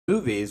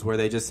movies where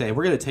they just say,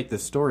 we're going to take the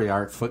story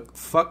arc,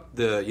 fuck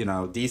the,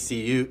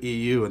 DCU,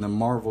 EU, and the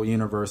Marvel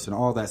Universe and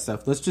all that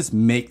stuff. Let's just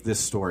make this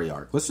story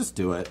arc. Let's just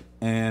do it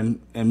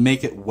and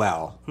make it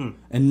well.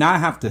 And not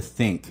have to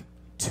think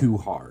too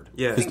hard.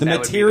 Yeah. Because the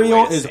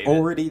material is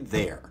already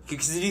there.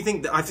 Because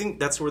I think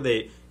that's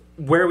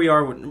where we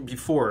are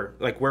before,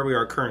 like where we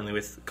are currently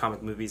with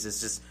comic movies,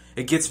 is just,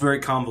 it gets very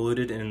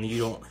convoluted, and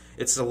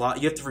it's a lot.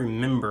 You have to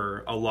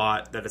remember a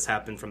lot that has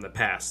happened from the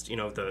past.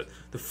 The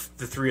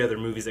 3 other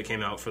movies that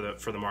came out for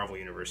the Marvel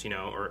universe.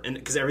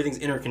 Because everything's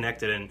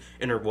interconnected and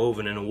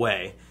interwoven in a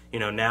way.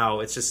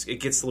 Now it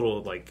gets a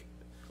little like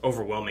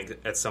overwhelming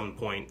at some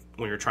point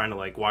when you're trying to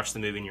like watch the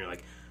movie and you're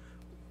like,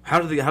 how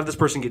did this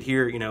person get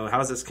here? How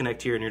does this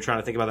connect here? And you're trying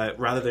to think about that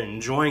rather than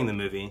enjoying the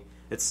movie.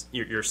 It's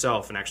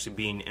yourself and actually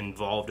being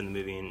involved in the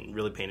movie and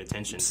really paying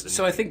attention to the movie.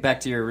 So I think back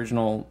to your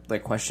original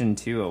question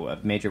too, a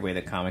major way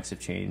that comics have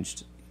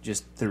changed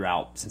just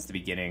throughout since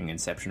the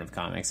inception of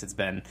comics. It's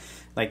been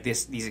like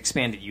these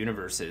expanded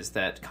universes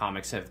that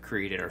comics have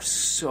created are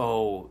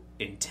so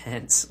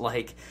intense.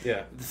 Like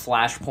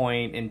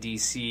Flashpoint in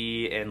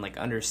DC, and like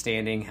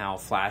understanding how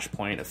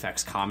Flashpoint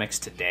affects comics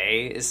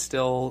today is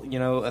still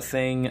a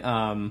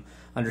thing.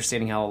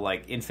 Understanding how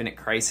like Infinite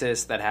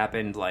Crisis that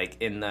happened like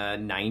in the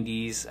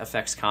 90s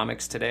affects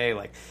comics today.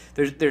 Like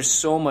there's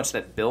so much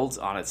that builds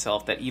on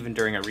itself that even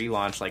during a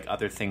relaunch, like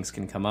other things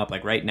can come up.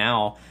 Like right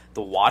now,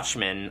 the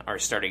Watchmen are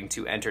starting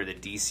to enter the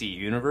DC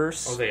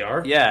universe. Oh, they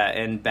are? Yeah,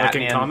 and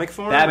Batman, like in comic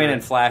form, Batman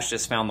and Flash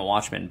just found the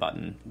Watchmen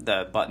button,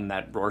 the button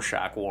that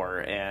Rorschach wore,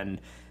 and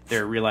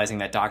they're realizing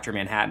that Dr.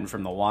 Manhattan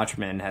from the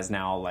Watchmen has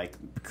now like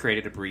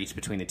created a breach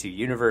between the two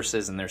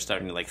universes, and they're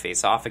starting to like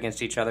face off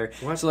against each other.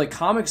 What? So like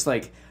comics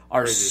like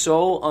are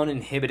so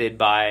uninhibited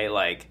by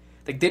like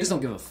they just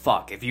don't give a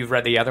fuck if you've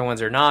read the other ones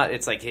or not.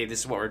 It's like, hey, this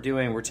is what we're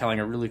doing. We're telling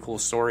a really cool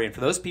story, and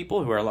for those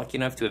people who are lucky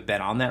enough to have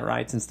been on that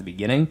ride since the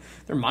beginning,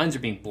 their minds are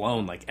being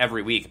blown like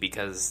every week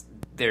because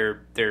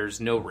there's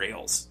no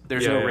rails.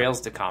 There's no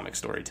rails to comic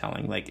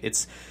storytelling. Like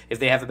it's if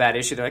they have a bad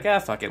issue, they're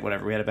like, fuck it,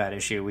 whatever. We had a bad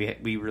issue.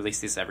 We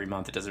release this every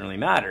month. It doesn't really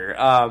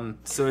matter.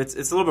 So it's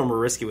a little bit more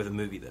risky with a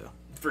movie, though.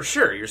 For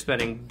sure, you're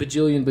spending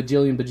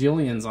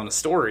bajillions on a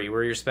story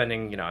where you're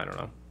spending, I don't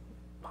know,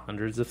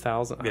 hundreds of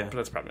thousands. Yeah,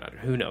 that's probably not.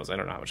 Who knows? I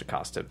don't know how much it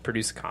costs to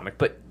produce a comic,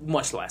 but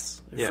much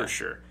less for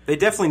sure. They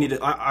definitely need it.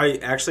 I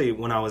actually,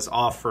 when I was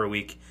off for a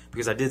week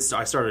because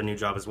I started a new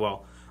job as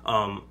well.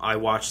 I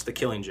watched The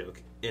Killing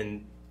Joke,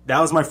 and that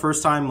was my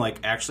first time, like,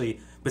 actually,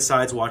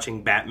 besides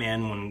watching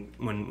Batman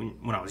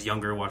when I was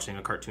younger, watching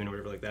a cartoon or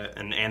whatever like that,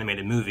 an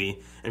animated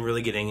movie, and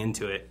really getting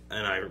into it.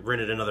 And I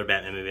rented another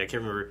Batman movie. I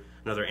can't remember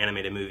another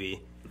animated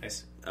movie.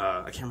 Nice.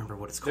 I can't remember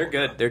what it's called.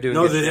 They're good. They're doing.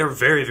 No, good they're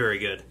very, very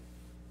good.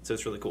 So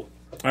it's really cool.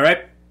 All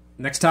right,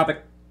 next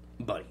topic,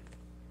 buddy.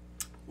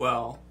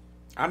 Well,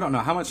 I don't know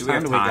how much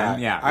time do we got.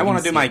 Yeah, I want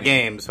to do my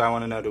game, so I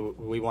want to know, do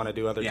we want to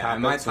do other topics? Yeah,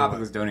 my topic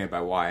was donated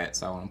by Wyatt,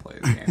 so I want to play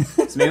this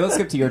game. So maybe let's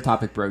skip to your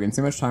topic, Brogan.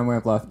 See how much time we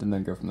have left, and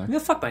then go from there. Yeah,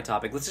 fuck my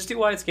topic. Let's just do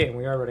Wyatt's game.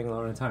 We are running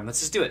low on time. Let's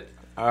just do it.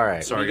 All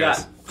right. Sorry,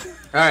 guys. All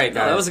right, guys.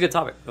 No, that was a good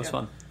topic. That was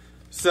fun.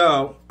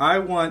 So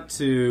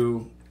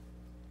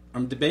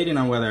I'm debating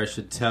on whether I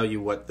should tell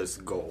you what this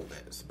goal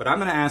is. But I'm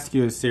going to ask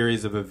you a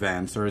series of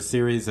events or a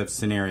series of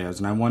scenarios,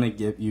 and I want to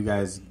give you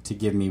guys to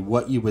give me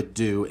what you would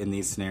do in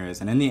these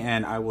scenarios. And in the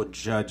end, I will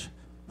judge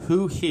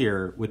who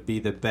here would be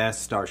the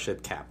best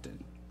starship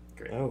captain.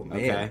 Great. Oh, man.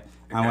 Okay?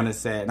 I want to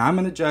say it. And I'm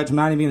going to judge. I'm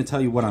not even going to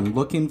tell you what I'm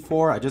looking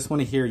for. I just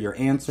want to hear your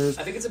answers.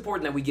 I think it's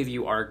important that we give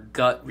you our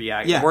gut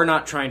reaction. Yeah. We're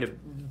not trying to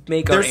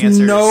make our answers.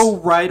 There's no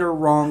right or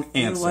wrong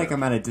answer. I feel like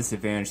I'm at a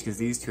disadvantage because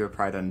these two have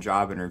probably done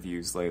job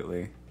interviews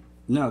lately.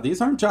 No,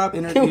 these aren't job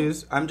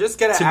interviews. I'm just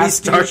going to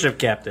ask you. To be starship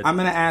captain. I'm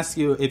going to ask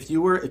you if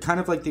you were kind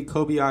of like the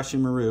Kobayashi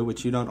Maru,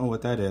 which you don't know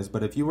what that is,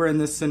 but if you were in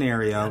this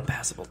scenario,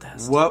 unpassable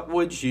test. What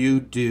would you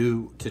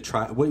do to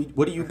try?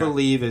 What do you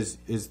believe is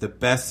the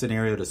best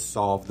scenario to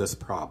solve this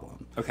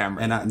problem? Okay, I'm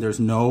ready. And there's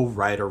no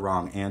right or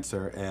wrong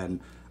answer, and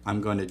I'm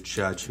going to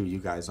judge who you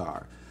guys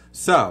are.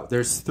 So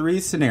there's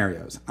 3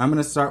 scenarios. I'm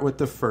going to start with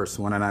the first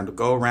one, and I'll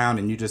go around,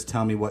 and you just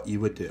tell me what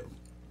you would do.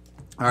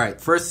 All right,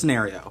 first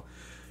scenario.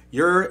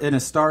 You're in a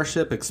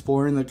starship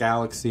exploring the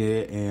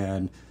galaxy,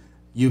 and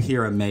you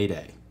hear a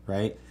mayday,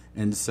 right?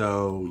 And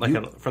so...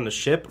 from the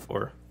ship,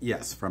 or...?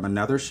 Yes, from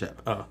another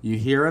ship. Oh. You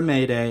hear a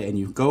mayday, and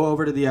you go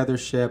over to the other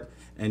ship,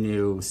 and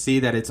you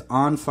see that it's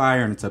on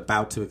fire, and it's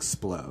about to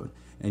explode.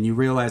 And you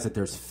realize that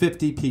there's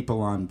 50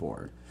 people on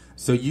board.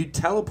 So you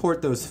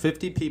teleport those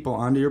 50 people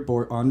onto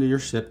your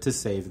ship to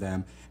save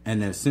them,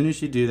 and as soon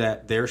as you do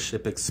that, their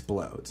ship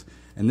explodes.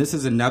 And this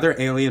is another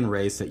alien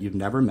race that you've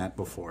never met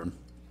before.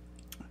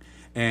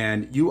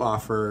 And you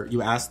ask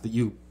that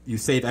you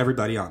save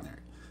everybody on there.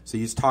 So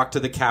you talk to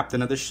the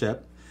captain of the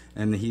ship,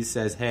 and he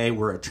says, hey,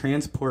 we're a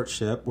transport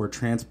ship. We're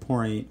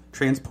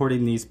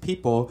transporting these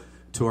people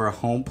to our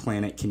home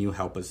planet. Can you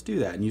help us do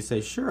that? And you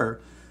say,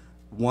 sure.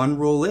 One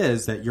rule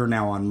is that you're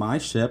now on my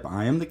ship.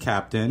 I am the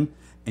captain,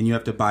 and you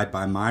have to abide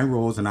by my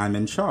rules, and I'm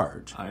in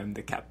charge. I am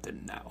the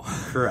captain now.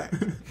 Correct.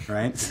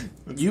 Right?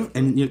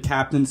 And your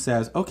captain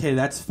says, okay,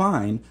 that's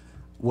fine.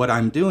 what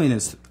I'm doing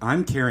is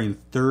I'm carrying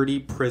 30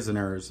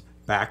 prisoners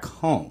back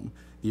home.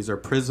 These are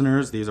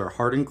prisoners, these are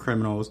hardened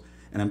criminals,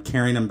 and I'm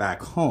carrying them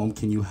back home.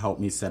 Can you help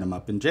me set them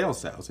up in jail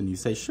cells? And you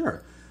say,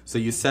 sure. So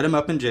you set them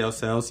up in jail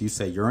cells, you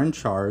say you're in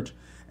charge,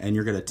 and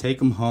you're going to take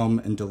them home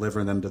and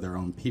deliver them to their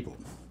own people.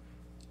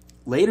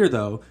 Later,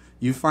 though,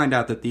 you find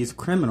out that these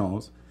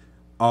criminals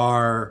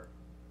are,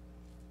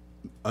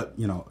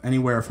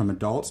 anywhere from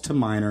adults to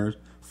minors,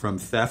 from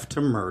theft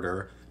to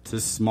murder, to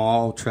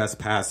small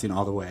trespassing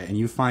all the way. And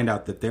you find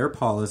out that their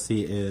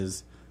policy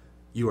is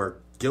you are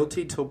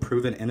guilty till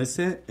proven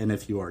innocent, and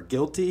if you are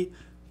guilty,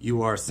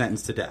 you are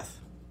sentenced to death.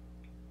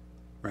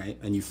 Right?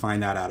 And you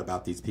find that out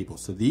about these people.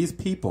 So these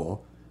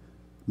people,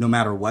 no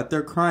matter what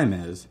their crime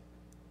is,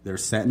 they're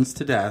sentenced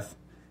to death,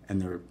 and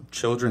their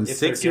children If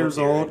 6 they're years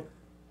guilty, old, right?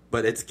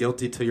 but it's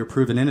guilty till you're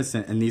proven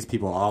innocent, and these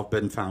people all have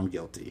been found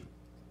guilty.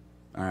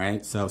 All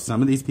right? So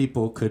some of these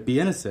people could be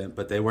innocent,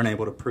 but they weren't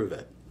able to prove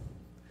it.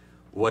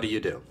 What do you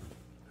do?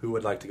 Who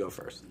would like to go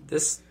first?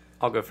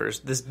 I'll go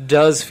first. This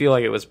does feel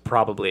like it was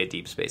probably a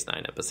Deep Space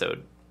Nine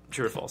episode.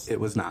 True or false? It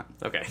was not.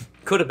 Okay.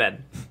 Could have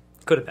been.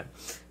 Could have been.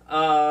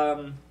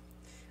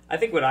 I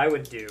think what I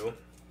would do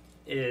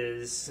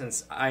is,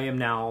 since I am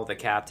now the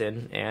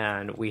captain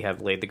and we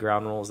have laid the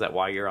ground rules that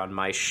while you're on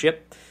my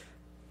ship,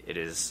 it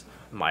is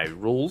my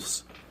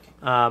rules,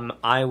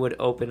 I would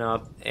open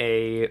up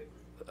a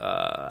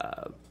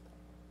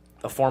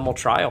formal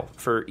trial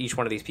for each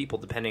one of these people,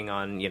 depending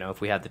on,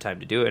 if we had the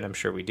time to do it. I'm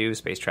sure we do.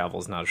 Space travel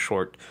is not a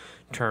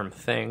short-term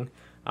thing.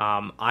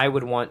 I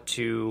would want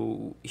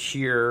to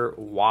hear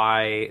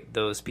why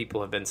those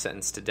people have been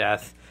sentenced to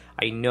death.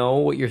 I know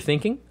what you're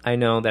thinking. I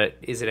know that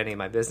is it any of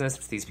my business?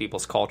 It's these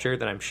people's culture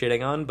that I'm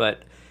shitting on.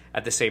 But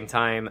at the same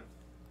time,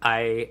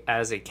 I,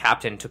 as a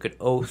captain, took an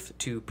oath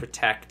to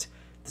protect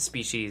the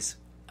species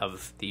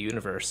of the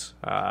universe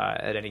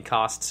at any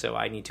cost. So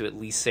I need to at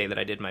least say that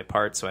I did my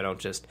part, so I don't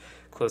just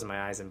close my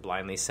eyes and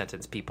blindly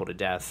sentence people to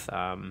death.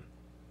 And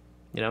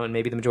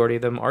maybe the majority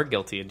of them are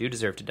guilty and do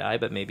deserve to die,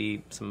 but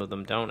maybe some of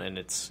them don't, and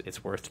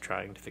it's worth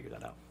trying to figure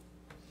that out.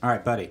 All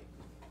right, buddy.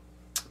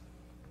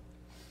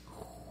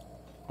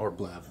 Or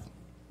Blev.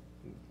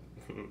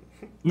 Come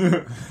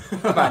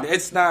on,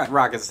 it's not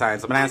rocket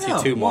science. I'm going to ask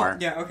you two more.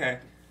 Yeah, okay.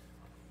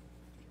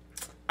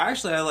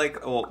 Actually,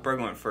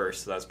 Brogan went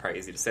first, so that's probably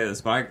easy to say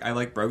this, but I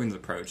like Brogan's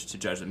approach to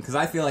judge them, because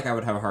I feel like I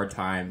would have a hard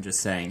time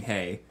just saying,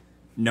 hey,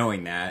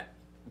 knowing that,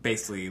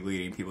 basically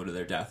leading people to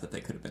their death that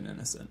they could have been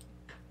innocent.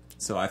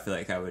 So I feel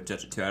like I would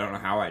judge it too. I don't know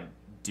how I'd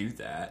do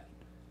that.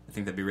 I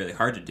think that'd be really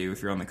hard to do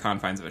if you're on the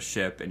confines of a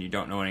ship and you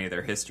don't know any of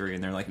their history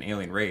and they're like an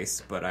alien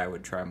race, but I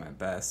would try my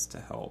best to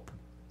help.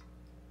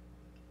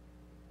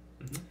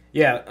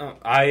 Yeah,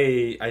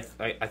 I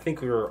think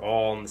we were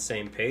all on the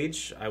same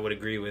page. I would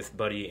agree with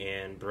Buddy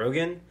and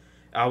Brogan.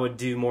 I would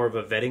do more of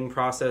a vetting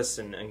process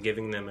and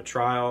giving them a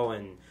trial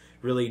and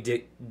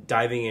really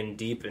diving in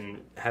deep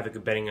and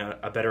having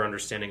a better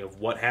understanding of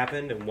what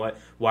happened and why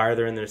are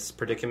they in this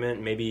predicament.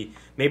 Maybe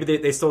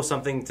they stole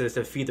something to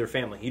feed their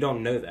family. You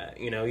don't know that.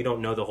 You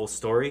don't know the whole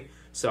story.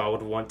 So I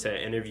would want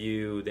to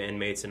interview the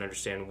inmates and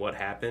understand what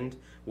happened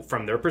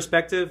from their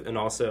perspective, and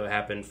also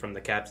happened from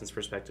the captain's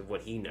perspective, what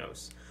he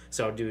knows.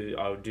 So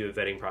I would do a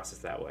vetting process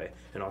that way,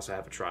 and also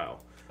have a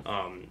trial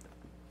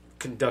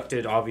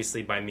conducted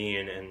obviously by me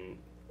and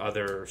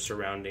other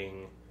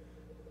surrounding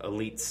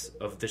elites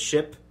of the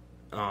ship.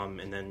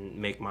 And then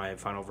make my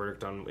final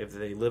verdict on if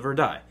they live or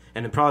die.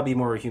 And it'd probably be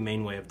more a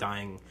humane way of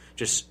dying,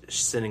 just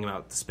sending them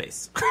out to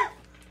space.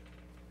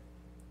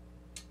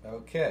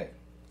 Okay.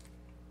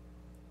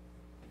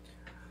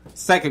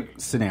 Second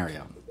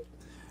scenario.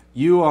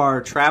 You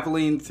are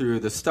traveling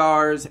through the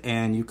stars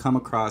and you come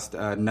across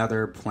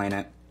another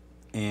planet,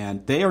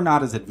 and they are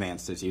not as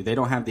advanced as you. They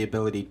don't have the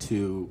ability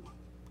to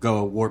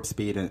go warp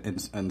speed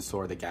and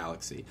soar the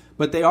galaxy.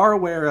 But they are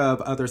aware of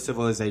other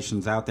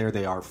civilizations out there.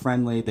 They are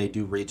friendly. They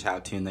do reach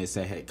out to you and they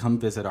say, hey, come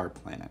visit our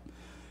planet.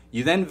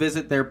 You then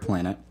visit their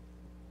planet,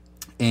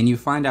 and you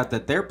find out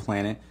that their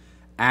planet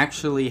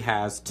actually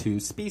has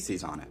two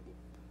species on it.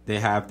 They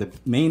have the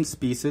main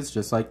species,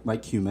 just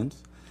like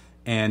humans,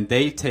 and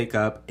they take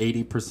up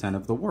 80%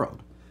 of the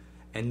world.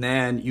 And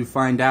then you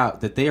find out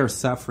that they are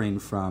suffering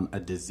from a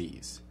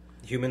disease.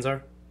 Humans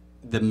are?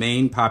 The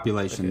main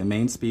population, Okay. The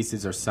main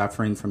species are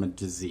suffering from a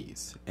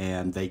disease,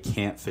 and they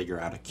can't figure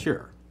out a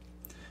cure.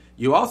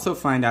 You also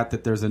find out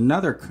that there's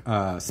another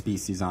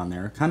species on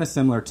there, kind of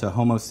similar to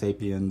Homo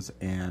sapiens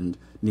and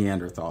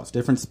Neanderthals.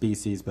 Different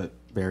species, but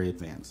very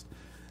advanced.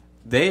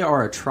 They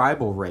are a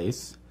tribal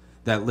race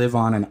that live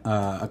on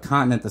a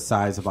continent the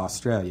size of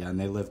Australia, and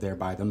they live there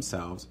by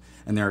themselves.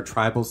 And they're a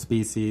tribal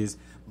species,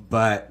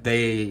 but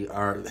they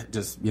are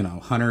just,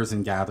 hunters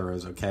and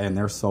gatherers, okay? And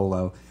they're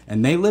solo.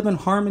 And they live in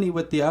harmony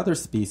with the other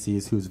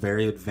species who's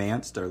very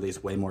advanced, or at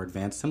least way more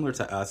advanced, similar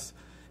to us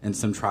and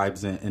some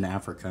tribes in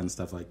Africa and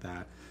stuff like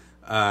that.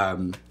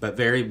 But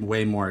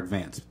way more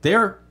advanced.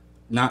 They're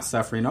not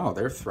suffering at all.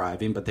 They're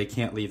thriving, but they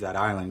can't leave that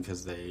island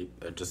because they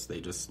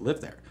just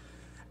live there.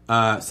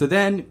 So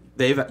then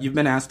you've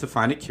been asked to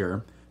find a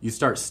cure. You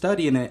start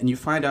studying it, and you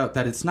find out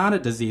that it's not a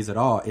disease at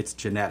all. It's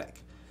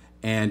genetic.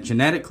 And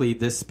genetically,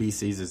 this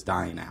species is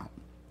dying out,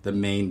 the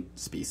main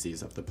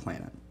species of the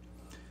planet.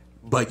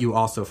 But you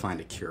also find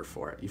a cure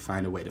for it. You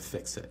find a way to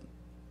fix it.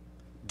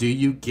 Do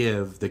you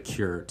give the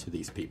cure to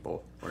these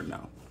people or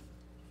no?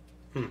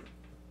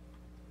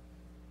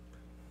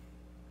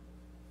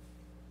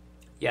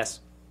 Yes.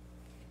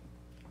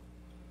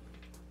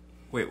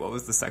 Wait, what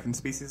was the second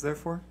species there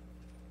for?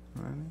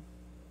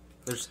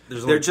 There's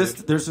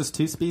There's just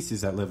two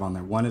species that live on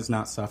there. One is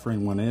not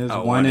suffering. One is. Oh,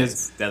 one one is.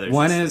 is. The other's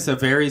One just- is a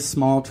very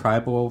small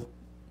tribal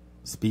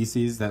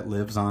species that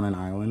lives on an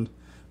island,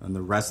 and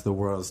the rest of the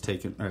world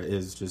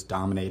is just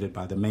dominated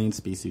by the main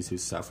species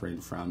who's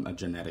suffering from a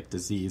genetic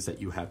disease that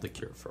you have the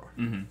cure for.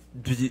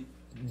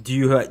 Do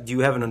you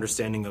have an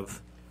understanding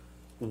of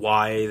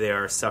why they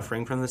are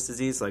suffering from this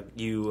disease? Like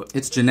you,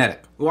 It's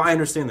genetic. well, I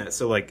understand that.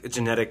 So like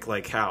genetic,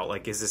 like how?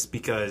 Like is this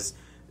because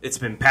it's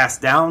been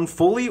passed down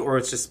fully, or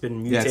it's just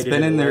been Yeah, mutated? it's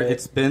been in there. a way?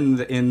 It's been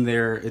in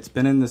there. It's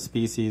been in the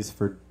species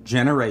for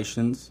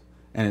generations,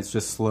 and it's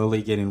just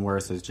slowly getting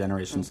worse as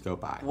generations go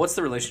by. What's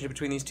the relationship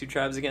between these two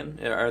tribes again?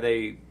 Are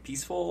they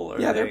peaceful?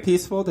 Or Yeah, are they're they,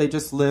 peaceful. They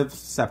just live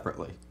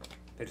separately.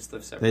 They just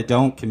live separately.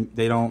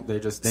 They don't. They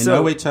just. They So-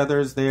 know each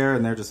other's there,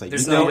 and they're just like.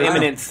 There's you no know,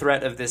 imminent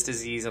threat of this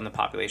disease on the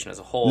population as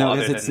a whole. No,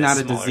 other it's than not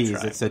this a smaller disease.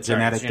 tribe. It's a Sorry,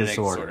 genetic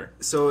disorder.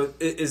 So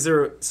is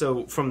there?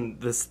 So from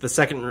this the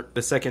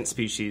second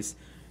species,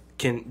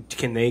 can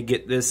they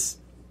get this?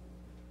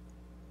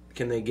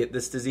 Can they get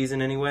this disease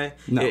in any way?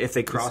 No, if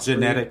they it's crossbreed.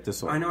 genetic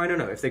disorder. I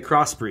know. If they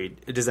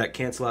crossbreed, does that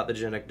cancel out the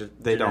genetic?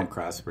 They genetic- don't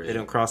crossbreed. They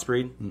don't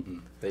crossbreed.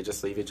 They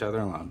just leave each other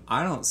alone.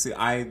 I don't see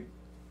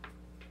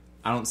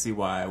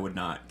why I would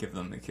not give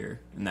them the cure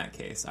in that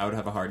case. I would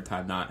have a hard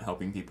time not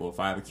helping people if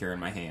I have a cure in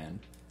my hand.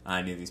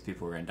 I knew these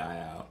people were going to die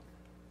out.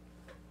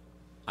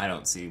 I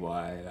don't see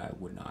why I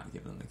would not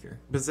give them the cure.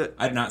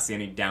 I do not see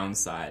any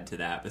downside to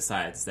that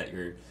besides that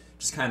you're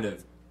just kind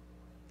of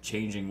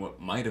changing what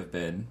might have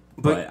been,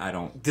 but I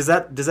don't. Does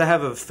that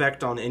have an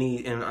effect on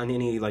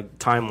any like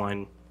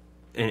timeline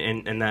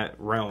in that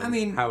realm? I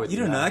mean, How would you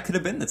you don't know. know? That could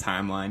have been the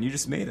timeline. You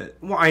just made it.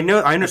 well, I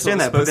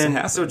understand That's that, what but was then supposed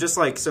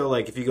to happen. so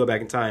if you go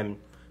back in time,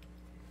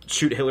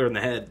 shoot Hitler in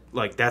the head,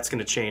 like that's going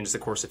to change the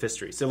course of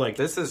history. So like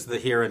This is the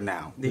here and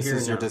now. This here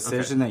is and your now.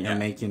 decision Okay. that you're Yeah.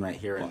 making right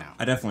here and now.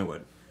 I definitely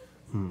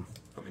would.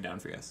 Put me down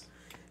for yes.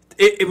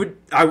 it would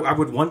I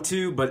would want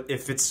to, but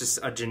if it's just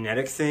a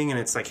genetic thing and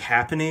it's like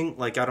happening,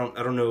 like I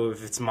don't know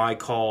if it's my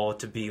call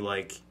to be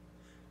like.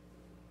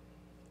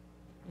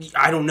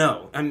 I don't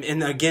know. And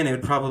again, it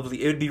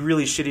would be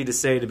really shitty to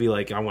say to be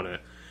like I want to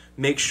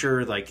make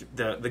sure like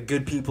the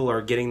good people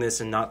are getting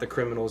this and not the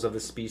criminals of the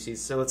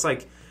species. So it's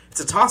like it's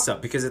a toss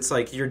up because it's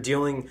like you're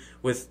dealing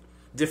with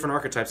different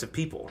archetypes of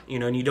people, you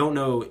know, and you don't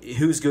know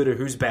who's good or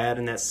who's bad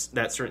in that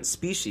certain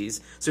species.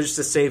 So just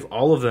to save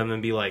all of them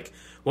and be like,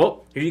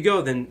 well, here you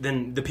go.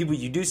 Then the people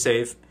you do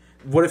save,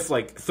 what if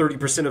like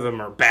 30% of them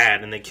are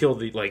bad and they kill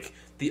the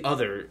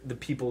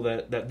people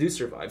that do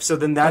survive? So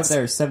then that's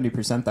There's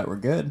 70% that were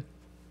good.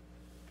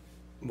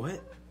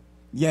 what.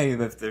 Yeah,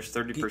 if there's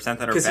 30%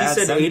 that are Because bad,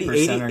 he said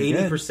 70% are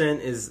good. 80%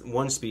 is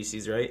one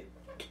species, right?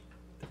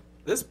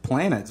 This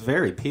planet's a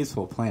very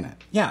peaceful planet.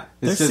 Yeah,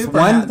 It's they're just super.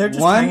 one- They're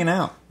just one- hanging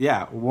out.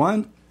 Yeah,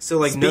 one So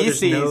like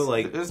species.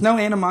 there's no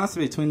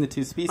animosity between the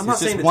two species. I'm not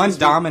It's saying just the one two spe-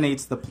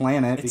 dominates the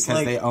planet It's because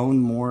like- they own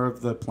more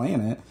of the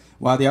planet,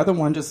 while the other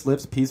one just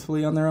lives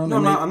peacefully on their own. No,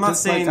 and I'm not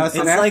just saying- like us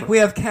It's in like Africa. we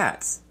have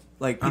cats.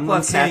 Like I'm people not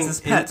have cats saying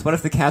as pets. What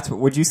if the cats?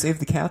 Would you save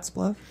the cats,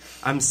 Bluff?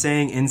 I'm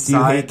saying Do you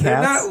inside. hate cats?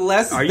 They're not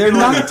less. Are you they're letting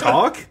not me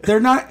talk? They're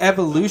not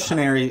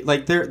evolutionary.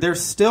 Like they're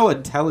still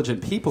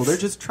intelligent people. They're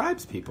just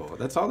tribes people.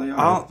 That's all they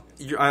are.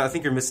 I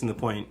think you're missing the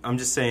point. I'm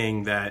just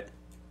saying that.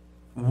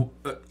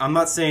 I'm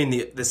not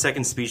saying the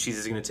second species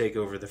is going to take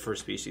over the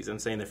first species. I'm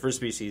saying the first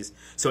species.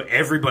 So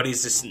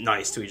everybody's just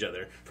nice to each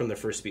other from the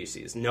first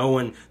species.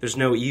 There's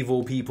no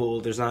evil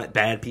people. There's not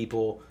bad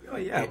people. Oh,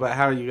 yeah, but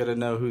how are you gonna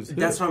know who's who?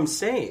 That's what I'm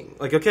saying.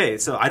 Like, okay,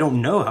 so I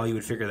don't know how you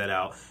would figure that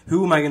out.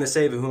 Who am I going to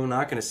save and who am I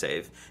not going to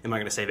save? Am I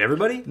going to save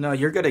everybody? No,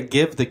 you're gonna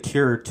give the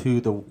cure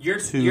to the.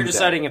 You're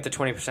deciding if the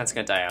 20% is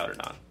going to die out or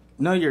not.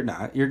 No, you're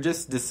not. You're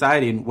just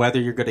deciding whether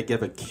you're going to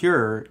give a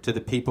cure to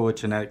the people with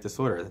genetic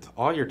disorder. That's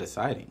all you're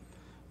deciding.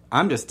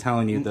 I'm just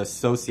telling you the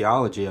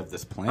sociology of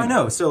this planet. I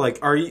know. So, like,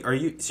 are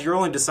you? So you're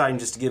only deciding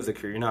just to give the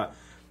cure. You're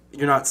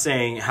not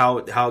saying how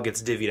it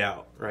gets divvied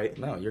out, right?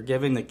 No, you're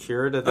giving the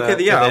cure to the.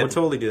 Okay, yeah, to I the- would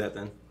totally do that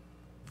then.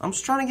 I'm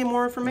just trying to get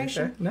more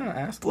information. Okay. No,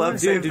 ask. Love Do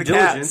save due the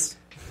diligence.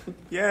 cats.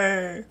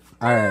 Yay!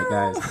 All right,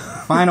 guys.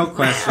 Final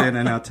question,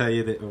 and I'll tell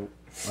you that.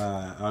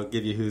 I'll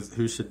give you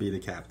who should be the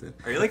captain.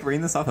 Are you like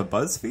reading this off of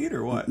BuzzFeed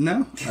or what?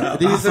 No,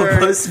 these are.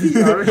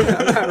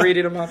 I'm not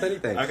reading them off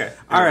anything. Okay.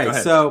 All Go right.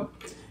 ahead. So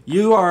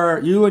you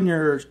and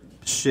your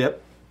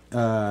ship,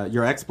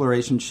 your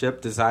exploration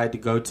ship, decide to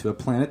go to a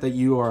planet that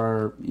you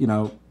are, you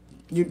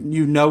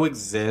know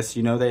exists.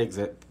 You know they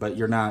exist, but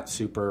you're not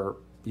super.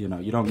 You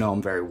don't know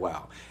them very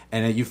well,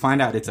 and you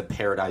find out it's a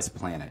paradise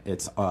planet.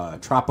 It's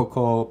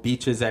tropical,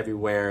 beaches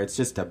everywhere. It's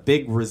just a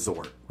big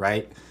resort,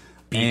 right?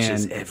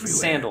 Beaches And everywhere.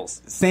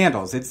 Sandals.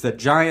 Sandals. It's the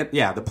giant.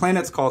 Yeah, the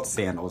planet's called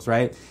Sandals,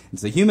 right?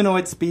 It's a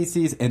humanoid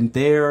species, and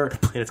planet's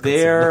called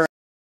they're